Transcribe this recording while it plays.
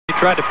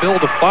tried to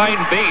build a fine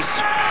base.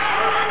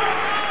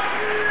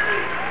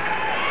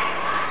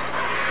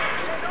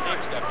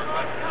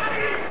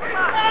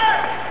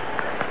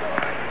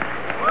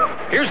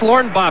 Here's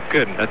Lorne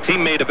Bobkin, a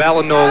teammate of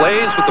Alan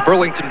Nolay's with the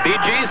Burlington Bee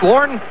Gees.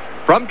 Lorne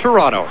from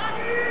Toronto.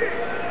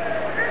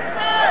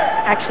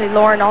 Actually,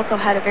 Lorne also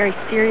had a very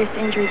serious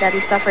injury that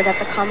he suffered at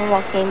the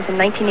Commonwealth Games in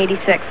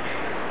 1986.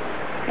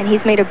 And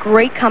he's made a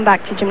great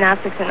comeback to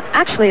gymnastics and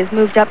actually has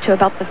moved up to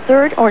about the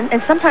third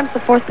and sometimes the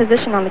fourth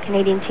position on the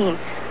Canadian team.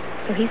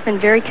 So he's been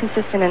very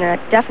consistent and a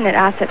definite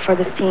asset for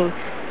this team.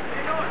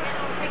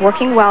 It's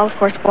working well. Of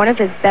course, one of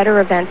his better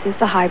events is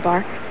the high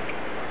bar.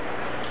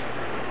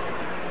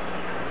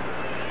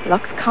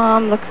 Looks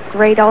calm, looks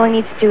great. All he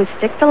needs to do is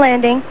stick the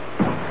landing.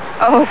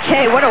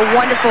 Okay, what a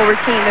wonderful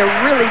routine.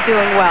 They're really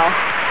doing well.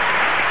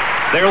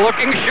 They're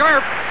looking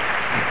sharp.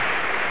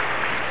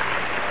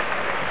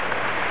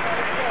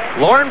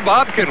 Lorne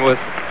Bobkin with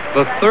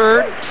the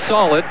third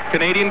solid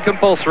Canadian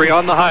compulsory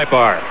on the high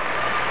bar.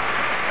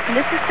 And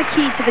this is the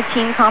key to the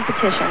team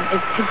competition.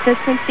 It's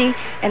consistency,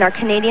 and our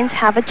Canadians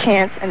have a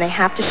chance, and they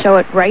have to show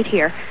it right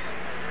here.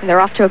 And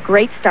they're off to a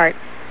great start.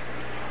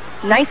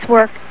 Nice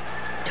work.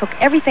 Took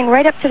everything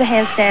right up to the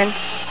handstand.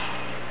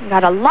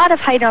 Got a lot of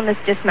height on this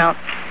dismount.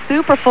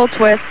 Super full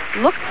twist.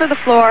 Looks for the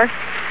floor,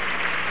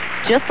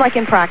 just like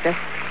in practice.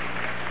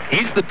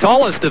 He's the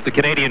tallest of the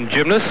Canadian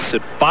gymnasts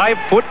at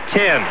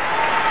 5'10".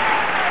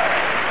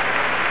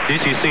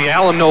 As you see,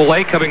 Alan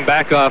Nolay coming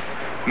back off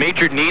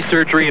major knee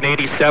surgery in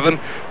 '87.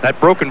 That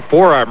broken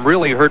forearm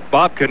really hurt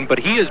Bobkin, but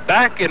he is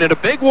back and in a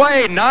big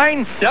way.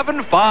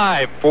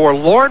 9.75 for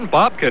Lorne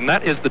Bobkin.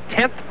 That is the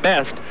 10th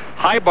best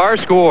high bar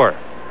score.